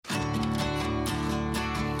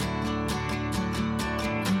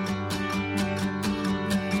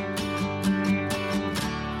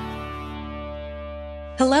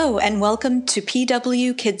Hello, and welcome to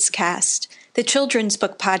PW KidsCast, the children's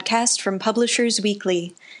book podcast from Publishers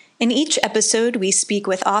Weekly. In each episode, we speak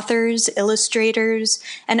with authors, illustrators,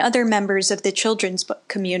 and other members of the children's book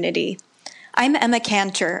community. I'm Emma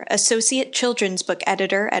Cantor, Associate Children's Book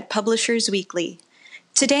Editor at Publishers Weekly.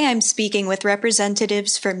 Today I'm speaking with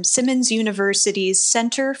representatives from Simmons University's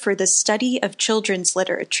Center for the Study of Children's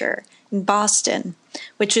Literature in Boston,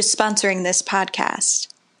 which is sponsoring this podcast.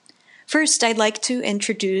 First, I'd like to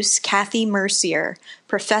introduce Kathy Mercier,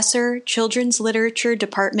 Professor, Children's Literature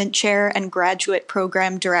Department Chair and Graduate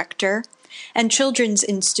Program Director, and Children's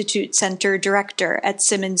Institute Center Director at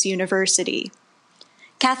Simmons University.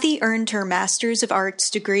 Kathy earned her Master's of Arts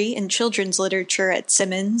degree in Children's Literature at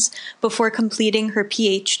Simmons before completing her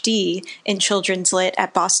PhD in Children's Lit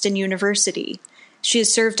at Boston University. She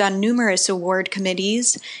has served on numerous award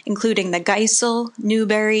committees, including the Geisel,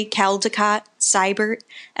 Newbery, Caldecott, Seibert,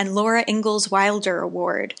 and Laura Ingalls Wilder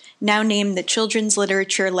Award, now named the Children's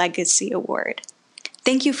Literature Legacy Award.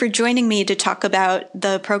 Thank you for joining me to talk about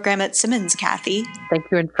the program at Simmons, Kathy. Thank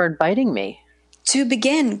you for inviting me. To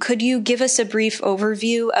begin, could you give us a brief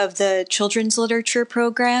overview of the Children's Literature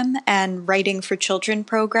program and Writing for Children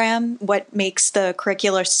program? What makes the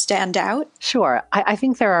curricula stand out? Sure. I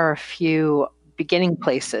think there are a few beginning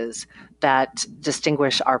places that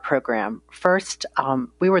distinguish our program. First,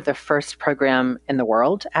 we were the first program in the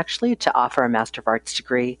world, actually, to offer a Master of Arts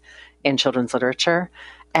degree in children's literature.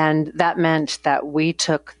 And that meant that we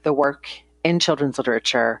took the work in children's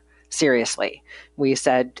literature seriously. We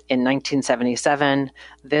said in 1977,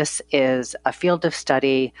 this is a field of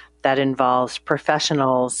study that involves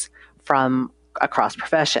professionals from across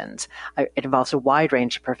professions. It involves a wide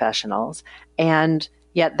range of professionals, and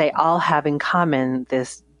yet they all have in common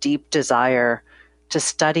this deep desire to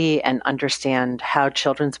study and understand how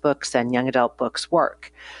children's books and young adult books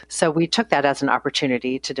work. So we took that as an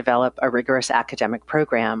opportunity to develop a rigorous academic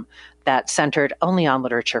program that centered only on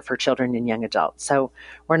literature for children and young adults. So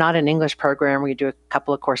we're not an English program where you do a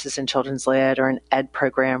couple of courses in children's lit, or an ed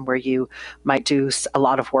program where you might do a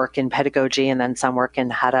lot of work in pedagogy and then some work in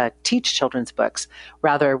how to teach children's books.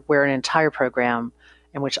 Rather, we're an entire program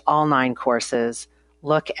in which all 9 courses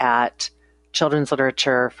look at children's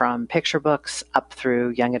literature from picture books up through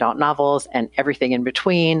young adult novels and everything in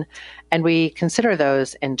between. And we consider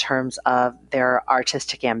those in terms of their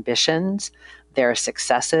artistic ambitions, their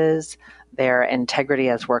successes, their integrity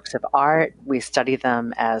as works of art. We study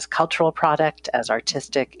them as cultural product, as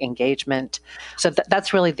artistic engagement. So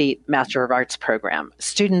that's really the Master of Arts program.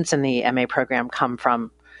 Students in the MA program come from,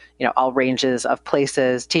 all ranges of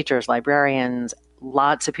places: teachers, librarians,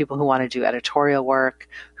 lots of people who want to do editorial work,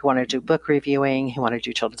 who want to do book reviewing, who want to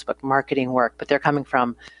do children's book marketing work, but they're coming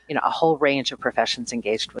from, a whole range of professions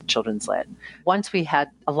engaged with children's lit. Once we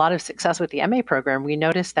had a lot of success with the MA program, we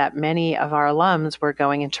noticed that many of our alums were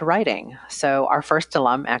going into writing. So our first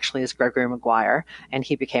alum actually is Gregory Maguire, and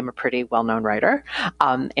he became a pretty well-known writer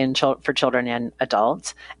for children and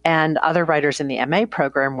adults. And other writers in the MA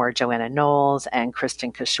program were Joanna Knowles and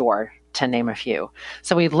Kristen Kishore, to name a few.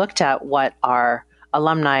 So we looked at what our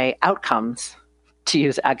alumni outcomes, to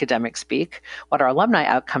use academic speak, what our alumni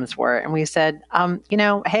outcomes were. And we said,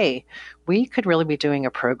 hey, we could really be doing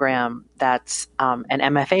a program that's an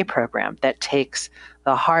MFA program that takes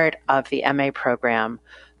the heart of the MA program,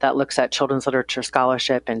 that looks at children's literature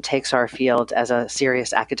scholarship and takes our field as a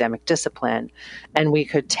serious academic discipline. And we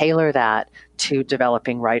could tailor that to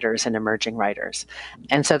developing writers and emerging writers.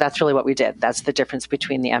 And so that's really what we did. That's the difference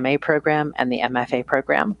between the MA program and the MFA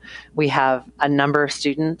program. We have a number of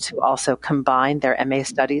students who also combine their MA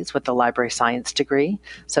studies with the library science degree.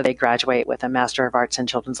 So they graduate with a Master of Arts in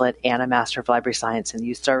Children's Lit and a Master of Library Science in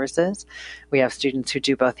Youth Services. We have students who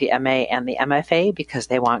do both the MA and the MFA because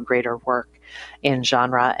they want greater work in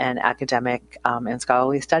genre and academic and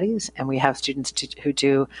scholarly studies. And we have students who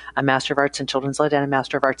do a Master of Arts in Children's Lit and a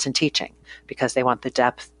Master of Arts in Teaching because they want the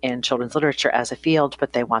depth in children's literature as a field,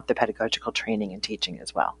 but they want the pedagogical training and teaching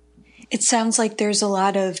as well. It sounds like there's a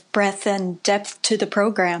lot of breadth and depth to the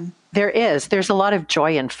program. There is. There's a lot of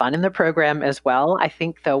joy and fun in the program as well. I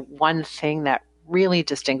think the one thing that really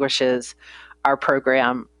distinguishes our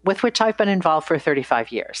program, with which I've been involved for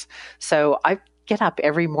 35 years. So I get up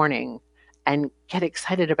every morning and get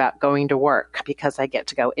excited about going to work because I get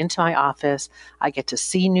to go into my office. I get to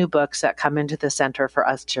see new books that come into the center for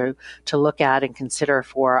us to look at and consider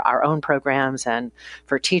for our own programs and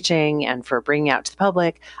for teaching and for bringing out to the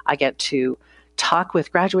public. I get to talk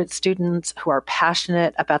with graduate students who are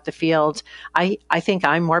passionate about the field. I think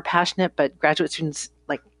I'm more passionate, but graduate students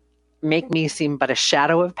make me seem but a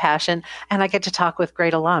shadow of passion. And I get to talk with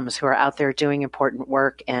great alums who are out there doing important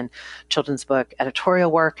work in children's book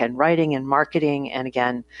editorial work and writing and marketing. And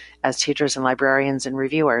again, as teachers and librarians and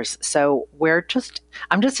reviewers. So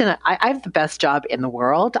I have the best job in the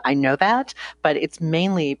world. I know that, but it's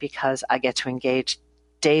mainly because I get to engage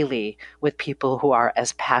daily with people who are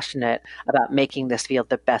as passionate about making this field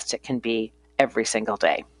the best it can be every single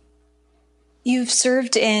day. You've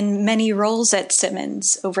served in many roles at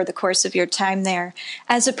Simmons over the course of your time there.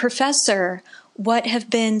 As a professor, what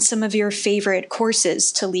have been some of your favorite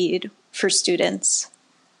courses to lead for students?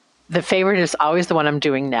 The favorite is always the one I'm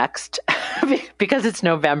doing next because it's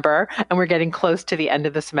November and we're getting close to the end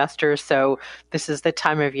of the semester. So this is the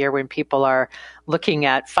time of year when people are looking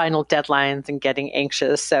at final deadlines and getting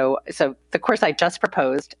anxious. So the course I just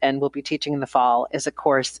proposed and will be teaching in the fall is a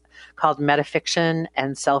course called Metafiction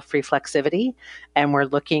and Self-Reflexivity. And we're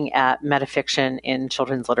looking at metafiction in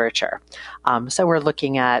children's literature. So we're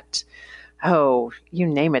looking at you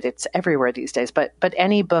name it. It's everywhere these days. But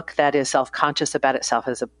any book that is self-conscious about itself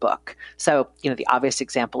as a book. So, the obvious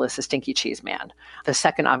example is The Stinky Cheese Man. The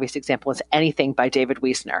second obvious example is anything by David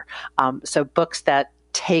Wiesner. So books that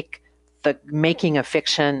take the making of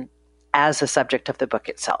fiction as a subject of the book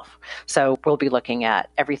itself. So we'll be looking at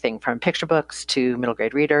everything from picture books to middle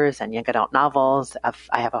grade readers and young adult novels.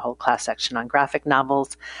 I have a whole class section on graphic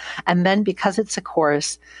novels. And then because it's a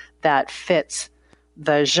course that fits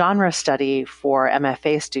the genre study for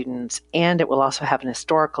MFA students, and it will also have an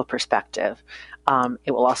historical perspective.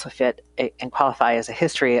 It will also fit and qualify as a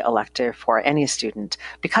history elective for any student.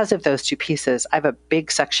 Because of those two pieces, I have a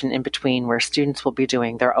big section in between where students will be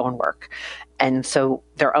doing their own work. And so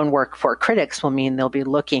their own work for critics will mean they'll be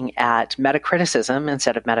looking at metacriticism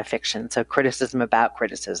instead of metafiction. So criticism about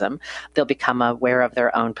criticism. They'll become aware of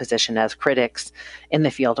their own position as critics in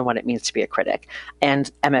the field and what it means to be a critic.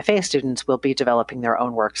 And MFA students will be developing their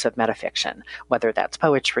own works of metafiction, whether that's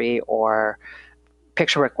poetry or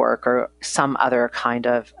picture book work or some other kind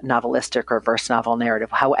of novelistic or verse novel narrative,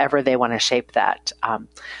 however they want to shape that.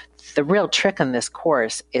 The real trick in this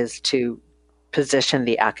course is to position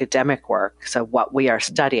the academic work, so what we are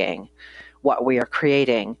studying, what we are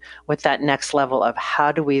creating, with that next level of how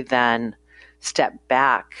do we then step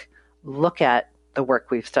back, look at the work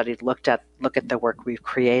we've studied, look at the work we've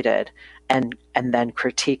created, and then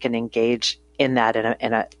critique and engage in that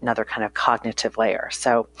in another kind of cognitive layer.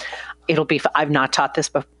 So I've not taught this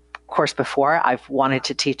course before. I've wanted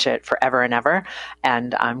to teach it forever and ever,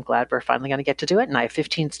 and I'm glad we're finally going to get to do it. And I have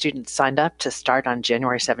 15 students signed up to start on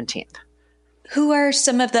January 17th. Who are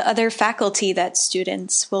some of the other faculty that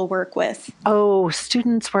students will work with?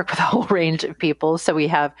 Students work with a whole range of people. So we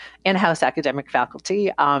have in-house academic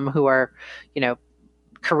faculty who are,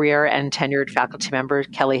 career and tenured faculty members.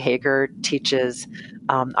 Kelly Hager teaches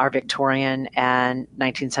our Victorian and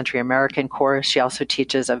 19th century American course. She also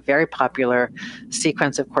teaches a very popular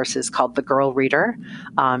sequence of courses called The Girl Reader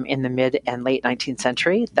in the mid and late 19th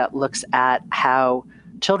century that looks at how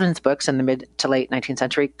children's books in the mid to late 19th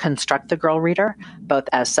century construct the girl reader, both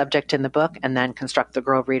as subject in the book and then construct the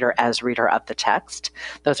girl reader as reader of the text.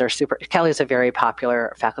 Those are Kelly's a very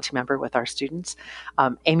popular faculty member with our students.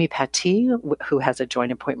 Amy Paty, who has a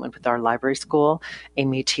joint appointment with our library school.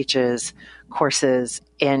 Amy teaches courses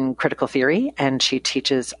in critical theory, and she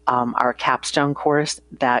teaches our capstone course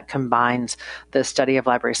that combines the study of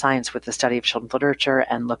library science with the study of children's literature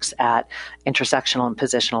and looks at intersectional and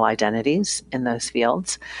positional identities in those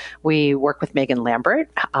fields. We work with Megan Lambert,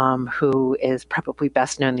 who is probably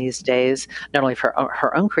best known these days, not only for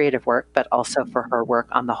her own creative work, but also for her work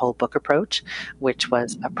on the whole book approach, which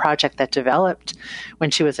was a project that developed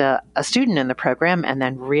when she was a student in the program and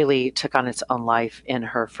then really took on its own life in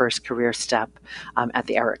her first career step at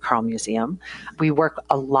the Eric Carle Museum. We work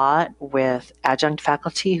a lot with adjunct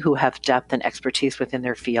faculty who have depth and expertise within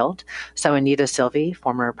their field. So Anita Sylvie,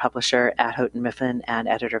 former publisher at Houghton Mifflin and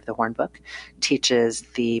editor of the Hornbook, teaches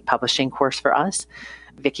the publishing course for us.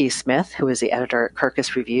 Vicki Smith, who is the editor at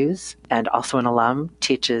Kirkus Reviews and also an alum,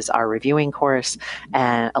 teaches our reviewing course,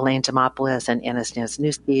 and Elaine Demopoulos and Anna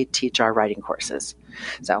Sneznuski teach our writing courses.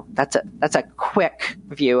 So that's a quick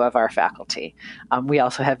view of our faculty. We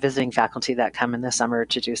also have visiting faculty that come in the summer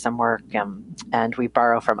to do some work, and we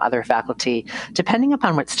borrow from other faculty depending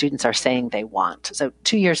upon what students are saying they want. So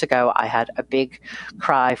 2 years ago, I had a big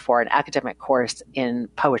cry for an academic course in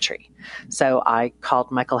poetry. So I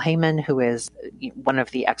called Michael Heyman, who is one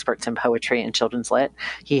of the experts in poetry and children's lit.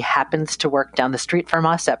 He happens to work down the street from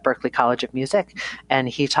us at Berklee College of Music, and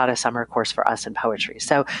he taught a summer course for us in poetry.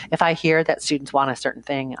 So if I hear that students want a certain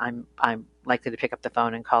thing, I'm likely to pick up the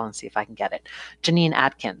phone and call and see if I can get it. Janine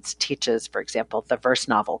Atkins teaches, for example, the verse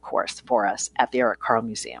novel course for us at the Eric Carle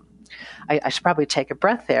Museum. I should probably take a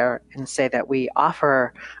breath there and say that we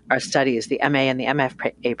offer our studies, the MA and the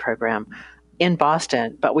MFA program, in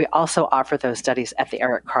Boston, but we also offer those studies at the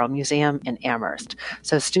Eric Carle Museum in Amherst.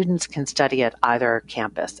 So students can study at either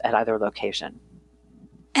campus, at either location.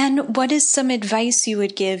 And what is some advice you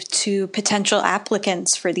would give to potential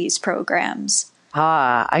applicants for these programs?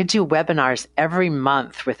 I do webinars every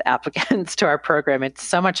month with applicants to our program. It's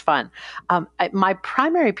so much fun. My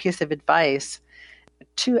primary piece of advice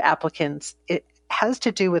to applicants, it has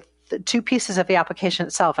to do with the two pieces of the application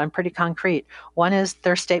itself. I'm pretty concrete. One is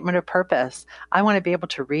their statement of purpose. I want to be able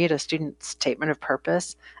to read a student's statement of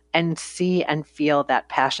purpose and see and feel that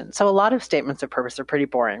passion. So a lot of statements of purpose are pretty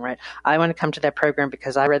boring, right? I want to come to that program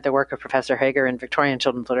because I read the work of Professor Hager in Victorian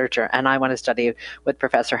children's literature, and I want to study with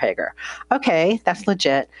Professor Hager. Okay, that's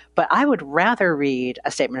legit, but I would rather read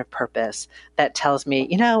a statement of purpose that tells me,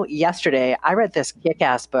 yesterday I read this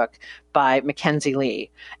kick-ass book by Mackenzie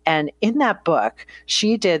Lee, and in that book,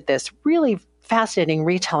 she did this really fascinating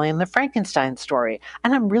retelling of the Frankenstein story.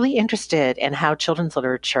 And I'm really interested in how children's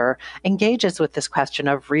literature engages with this question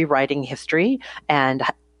of rewriting history and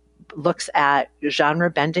looks at genre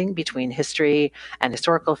bending between history and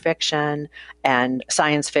historical fiction and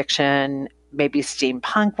science fiction, maybe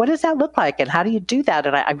steampunk. What does that look like? And how do you do that?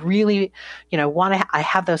 And I really, I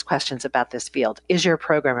have those questions about this field. Is your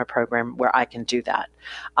program a program where I can do that?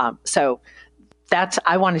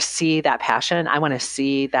 I want to see that passion. I want to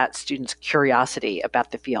see that student's curiosity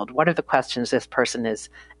about the field. What are the questions this person is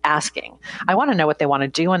asking? I want to know what they want to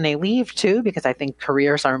do when they leave too, because I think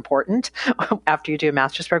careers are important after you do a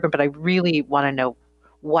master's program, but I really want to know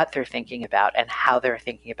what they're thinking about and how they're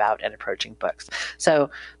thinking about and approaching books.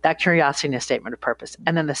 So that curiosity and a statement of purpose.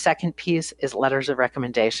 And then the second piece is letters of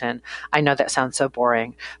recommendation. I know that sounds so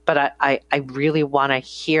boring, but I really want to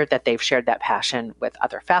hear that they've shared that passion with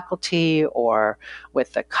other faculty or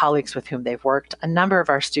with the colleagues with whom they've worked. A number of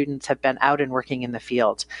our students have been out and working in the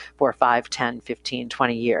field for 5, 10, 15,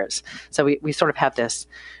 20 years. So we sort of have this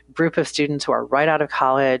group of students who are right out of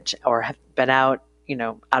college or have been out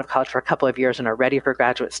of college for a couple of years and are ready for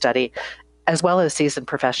graduate study, as well as seasoned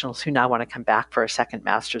professionals who now want to come back for a second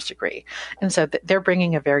master's degree. And so they're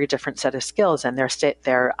bringing a very different set of skills, and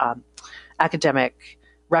their academic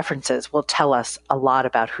references will tell us a lot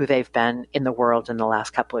about who they've been in the world in the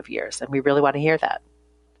last couple of years. And we really want to hear that.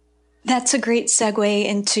 That's a great segue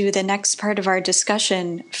into the next part of our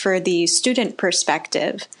discussion for the student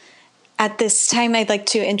perspective. At this time, I'd like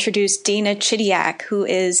to introduce Dana Chidiak, who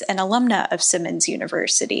is an alumna of Simmons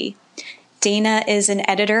University. Dana is an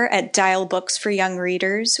editor at Dial Books for Young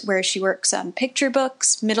Readers, where she works on picture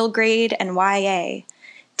books, middle grade, and YA.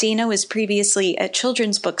 Dana was previously a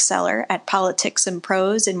children's bookseller at Politics and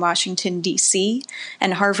Prose in Washington, D.C.,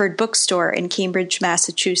 and Harvard Bookstore in Cambridge,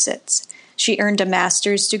 Massachusetts. She earned a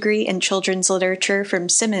master's degree in children's literature from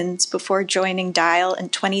Simmons before joining Dial in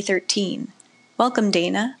 2013. Welcome,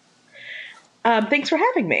 Dana. Thanks for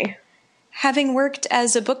having me. Having worked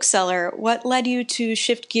as a bookseller, what led you to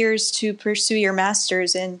shift gears to pursue your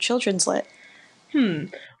master's in children's lit?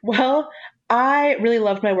 Well, I really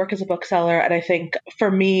loved my work as a bookseller, and I think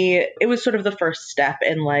for me, it was sort of the first step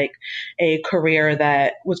in a career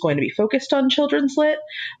that was going to be focused on children's lit.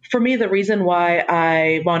 For me, the reason why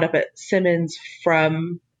I wound up at Simmons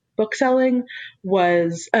from bookselling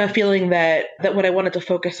was a feeling that what I wanted to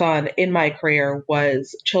focus on in my career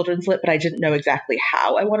was children's lit, but I didn't know exactly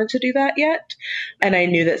how I wanted to do that yet. And I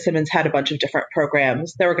knew that Simmons had a bunch of different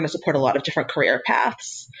programs that were going to support a lot of different career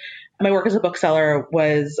paths. My work as a bookseller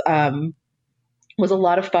was a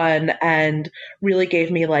lot of fun and really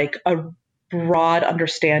gave me a broad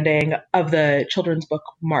understanding of the children's book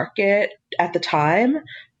market at the time.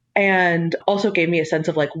 And also gave me a sense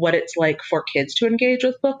of what it's like for kids to engage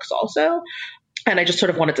with books also. And I just sort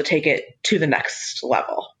of wanted to take it to the next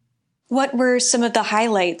level. What were some of the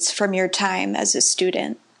highlights from your time as a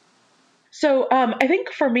student? So I think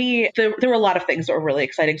for me, there were a lot of things that were really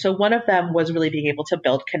exciting. So one of them was really being able to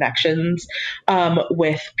build connections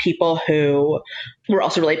with people who were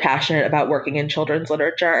also really passionate about working in children's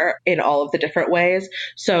literature in all of the different ways.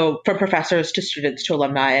 So from professors to students to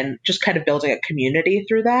alumni, and just kind of building a community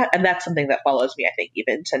through that. And that's something that follows me, I think,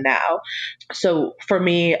 even to now. So for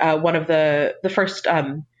me, one of the first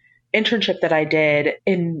internship that I did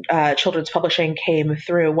in children's publishing came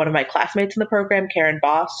through one of my classmates in the program, Karen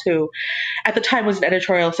Boss, who at the time was an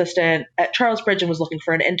editorial assistant at Charles Bridge and was looking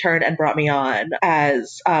for an intern and brought me on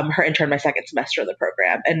as her intern my second semester of the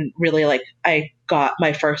program. And really, I got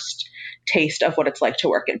my first taste of what it's like to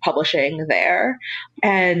work in publishing there.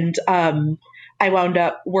 And I wound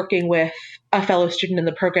up working with a fellow student in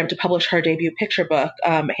the program to publish her debut picture book,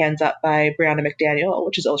 Hands Up by Brianna McDaniel,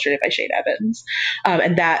 which is illustrated by Shade Evans.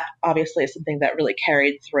 And that obviously is something that really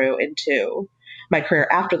carried through into my career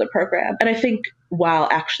after the program. And I think while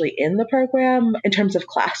actually in the program, in terms of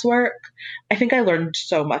classwork, I think I learned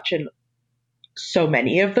so much in so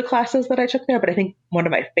many of the classes that I took there, but I think one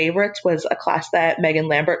of my favorites was a class that Megan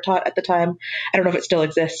Lambert taught at the time. I don't know if it still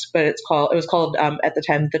exists, but it was called at the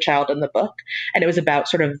time, The Child in the Book. And it was about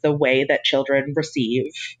sort of the way that children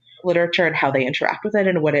receive literature and how they interact with it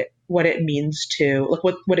and what it means to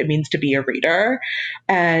what it means to be a reader.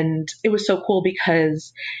 And it was so cool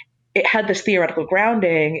because it had this theoretical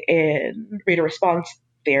grounding in reader response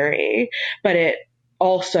theory, but it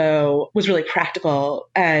also was really practical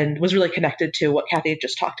and was really connected to what Kathy had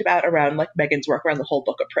just talked about around Megan's work around the whole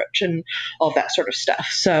book approach and all of that sort of stuff.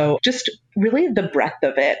 So just really the breadth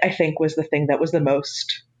of it, I think, was the thing that was the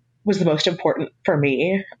most important for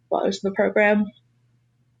me while I was in the program.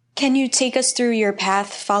 Can you take us through your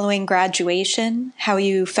path following graduation, how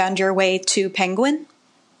you found your way to Penguin?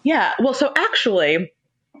 Yeah, well, so actually,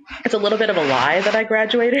 it's a little bit of a lie that I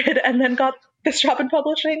graduated and then got this job in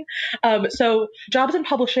publishing. So jobs in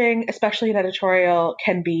publishing, especially in editorial,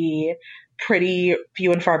 can be pretty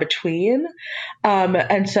few and far between.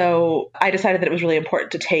 And so I decided that it was really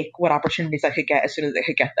important to take what opportunities I could get as soon as I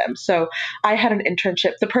could get them. So I had an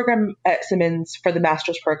internship. The program at Simmons for the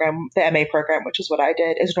master's program, the MA program, which is what I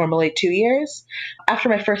did, is normally 2 years. After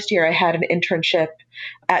my first year, I had an internship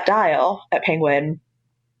at Dial at Penguin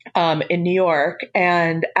in New York.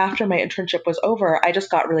 And after my internship was over, I just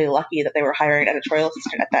got really lucky that they were hiring an editorial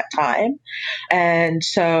assistant at that time. And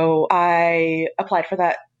so I applied for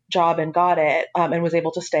that job and got it, and was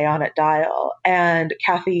able to stay on at Dial. And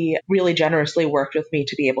Kathy really generously worked with me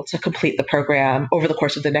to be able to complete the program over the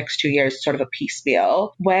course of the next 2 years, sort of a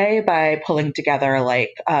piecemeal way, by pulling together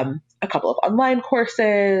a couple of online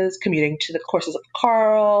courses, commuting to the courses at the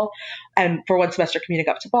Carl, and for one semester commuting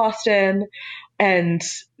up to Boston. And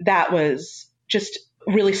that was just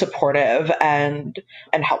really supportive and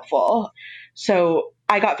helpful. So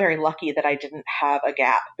I got very lucky that I didn't have a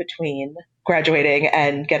gap between graduating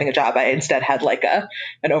and getting a job. I instead had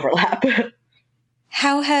an overlap.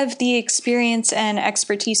 How have the experience and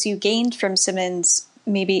expertise you gained from Simmons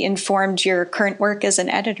maybe informed your current work as an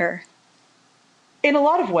editor? In a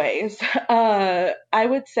lot of ways. I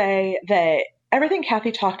would say that everything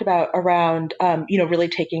Kathy talked about around, really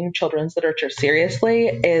taking children's literature seriously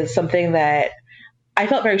is something that I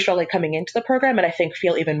felt very strongly coming into the program, and I think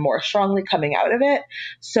feel even more strongly coming out of it.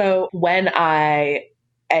 So when I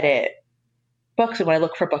edit books and when I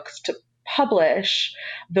look for books to publish,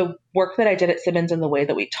 the work that I did at Simmons and the way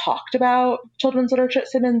that we talked about children's literature at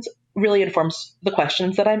Simmons really informs the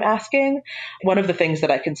questions that I'm asking. One of the things that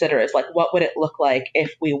I consider is what would it look like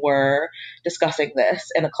if we were discussing this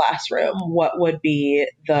in a classroom? What would be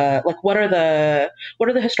what are the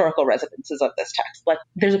historical resonances of this text?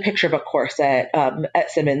 There's a picture book course at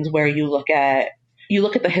Simmons where you look at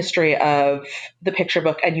the history of the picture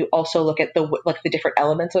book, and you also look at the different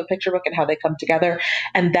elements of a picture book and how they come together.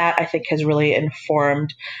 And that, I think, has really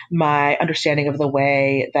informed my understanding of the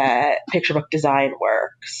way that picture book design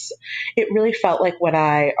works. It really felt like when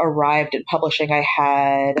I arrived in publishing, I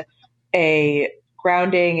had a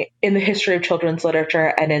grounding in the history of children's literature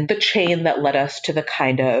and in the chain that led us to the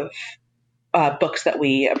kind of books that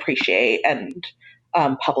we appreciate and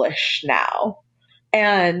publish now.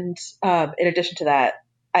 And in addition to that,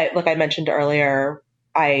 like I mentioned earlier,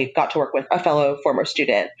 I got to work with a fellow former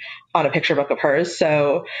student on a picture book of hers.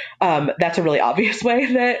 So that's a really obvious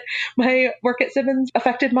way that my work at Simmons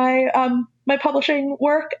affected my my publishing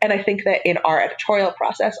work. And I think that in our editorial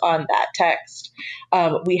process on that text,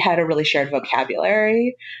 we had a really shared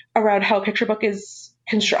vocabulary around how a picture book is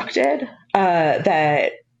constructed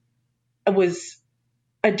that was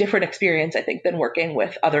a different experience, I think, than working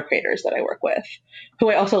with other creators that I work with,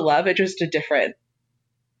 who I also love. It's just a different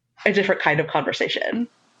kind of conversation.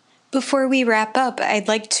 Before we wrap up, I'd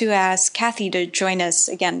like to ask Kathy to join us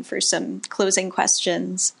again for some closing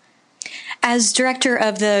questions. As director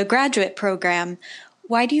of the graduate program,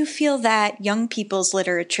 why do you feel that young people's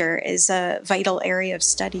literature is a vital area of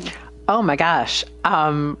study? Oh my gosh.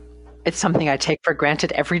 It's something I take for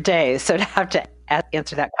granted every day. So to have to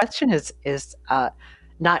answer that question is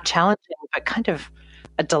not challenging, but kind of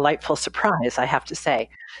a delightful surprise, I have to say.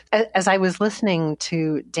 As I was listening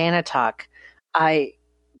to Dana talk, I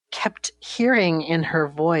kept hearing in her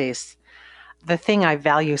voice the thing I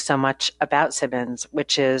value so much about Simmons,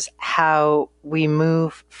 which is how we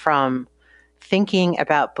move from thinking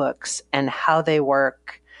about books and how they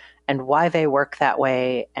work and why they work that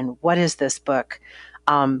way and what is this book,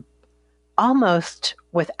 almost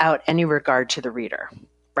without any regard to the reader,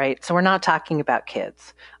 right? So we're not talking about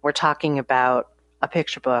kids. We're talking about a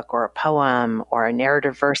picture book or a poem or a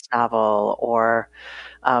narrative verse novel or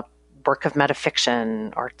a work of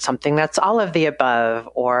metafiction or something that's all of the above,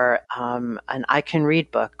 or an I can read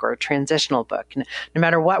book or a transitional book. No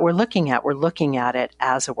matter what we're looking at it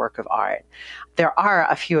as a work of art. There are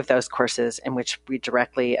a few of those courses in which we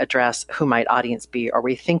directly address who might audience be, or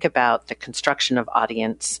we think about the construction of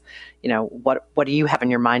audience. What do you have in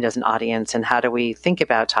your mind as an audience, and how do we think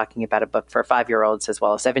about talking about a book for 5-year-olds as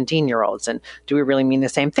well as 17-year-olds, and do we really mean the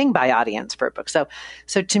same thing by audience for a book? So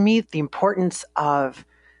to me, the importance of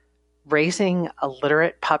raising a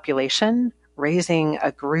literate population, raising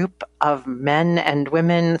a group of men and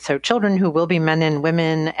women, so children who will be men and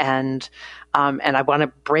women, and I want to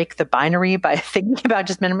break the binary by thinking about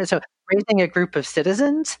just men and women. So raising a group of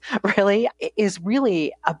citizens really is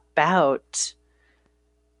really about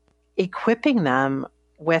equipping them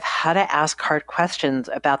with how to ask hard questions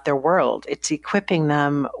about their world. It's equipping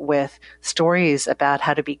them with stories about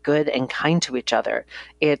how to be good and kind to each other.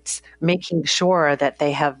 It's making sure that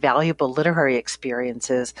they have valuable literary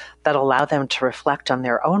experiences that allow them to reflect on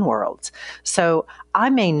their own worlds. So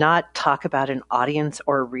I may not talk about an audience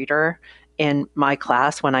or a reader in my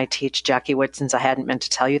class when I teach Jackie Whitson's I Hadn't Meant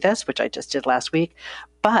to Tell You This, which I just did last week,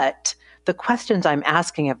 but the questions I'm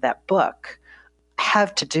asking of that book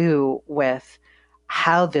have to do with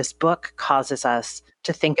how this book causes us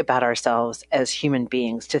to think about ourselves as human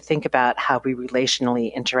beings, to think about how we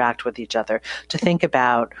relationally interact with each other, to think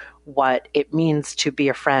about what it means to be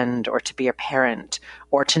a friend or to be a parent,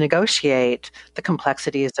 or to negotiate the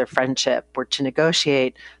complexities of friendship, or to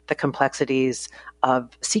negotiate the complexities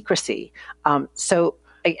of secrecy. So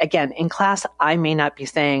again, in class, I may not be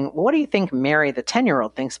saying, well, what do you think Mary, the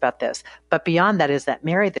 10-year-old, thinks about this? But beyond that is that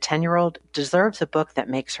Mary, the 10-year-old, deserves a book that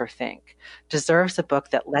makes her think, deserves a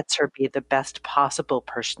book that lets her be the best possible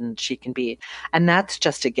person she can be. And that's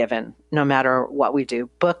just a given, no matter what we do.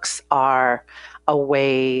 Books are a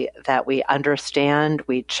way that we understand,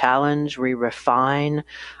 we challenge, we refine,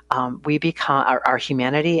 we become our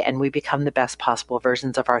humanity, and we become the best possible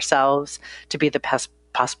versions of ourselves to be the best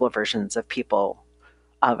possible versions of people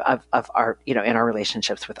of our, in our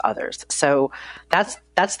relationships with others. So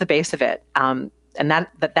that's the base of it. And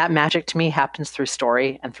that magic to me happens through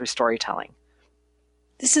story and through storytelling.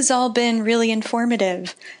 This has all been really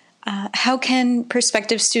informative. How can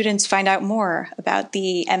prospective students find out more about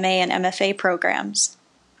the MA and MFA programs?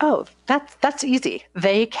 Oh, that's easy.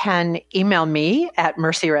 They can email me at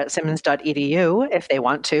mercier@simmons.edu if they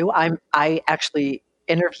want to. I actually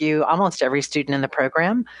interview almost every student in the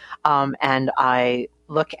program, and I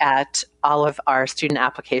look at all of our student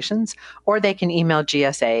applications, or they can email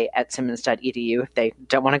gsa@simmons.edu if they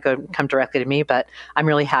don't want to come directly to me, but I'm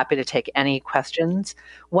really happy to take any questions.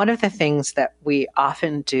 One of the things that we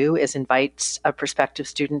often do is invite a prospective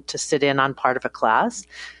student to sit in on part of a class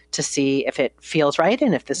to see if it feels right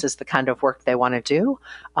and if this is the kind of work they want to do.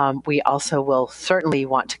 We also will certainly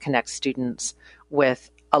want to connect students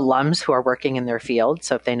with alums who are working in their field.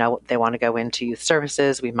 So if they know they want to go into youth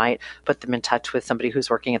services, we might put them in touch with somebody who's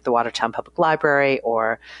working at the Watertown Public Library,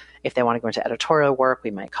 or if they want to go into editorial work,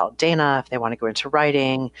 we might call Dana. If they want to go into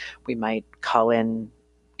writing, we might call in,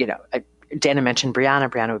 Dana mentioned Brianna.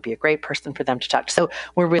 Brianna would be a great person for them to talk to. So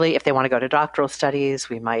we're really, if they want to go to doctoral studies,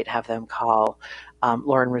 we might have them call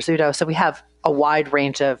Lauren Rizzuto. So we have a wide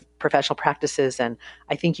range of professional practices, and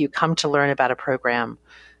I think you come to learn about a program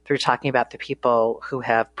through talking about the people who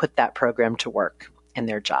have put that program to work in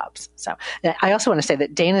their jobs. So I also want to say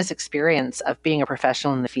that Dana's experience of being a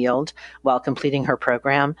professional in the field while completing her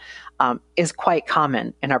program is quite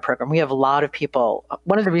common in our program. We have a lot of people.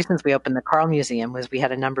 One of the reasons we opened the Carl Museum was we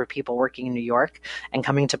had a number of people working in New York, and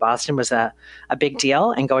coming to Boston was a big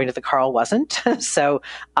deal, and going to the Carl wasn't. So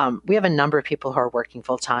we have a number of people who are working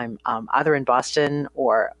full-time, either in Boston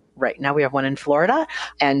or right now we have one in Florida,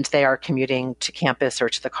 and they are commuting to campus or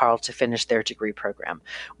to the Carl to finish their degree program.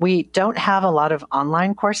 We don't have a lot of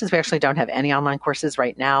online courses. We actually don't have any online courses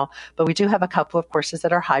right now, but we do have a couple of courses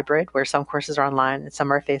that are hybrid, where some courses are online and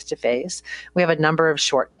some are face-to-face. We have a number of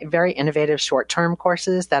very innovative short-term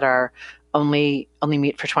courses that are only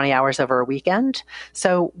meet for 20 hours over a weekend.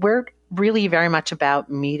 So we're really very much about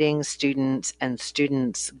meeting students and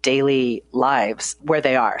students' daily lives where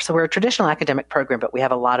they are. So we're a traditional academic program, but we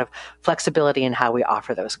have a lot of flexibility in how we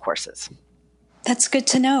offer those courses. That's good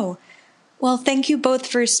to know. Well, thank you both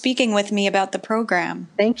for speaking with me about the program.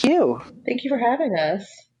 Thank you. Thank you for having us.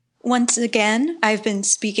 Once again, I've been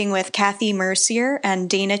speaking with Kathy Mercier and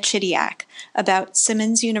Dana Chidiak about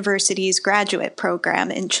Simmons University's graduate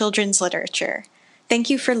program in children's literature. Thank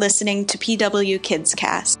you for listening to PW Kids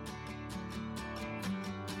Cast.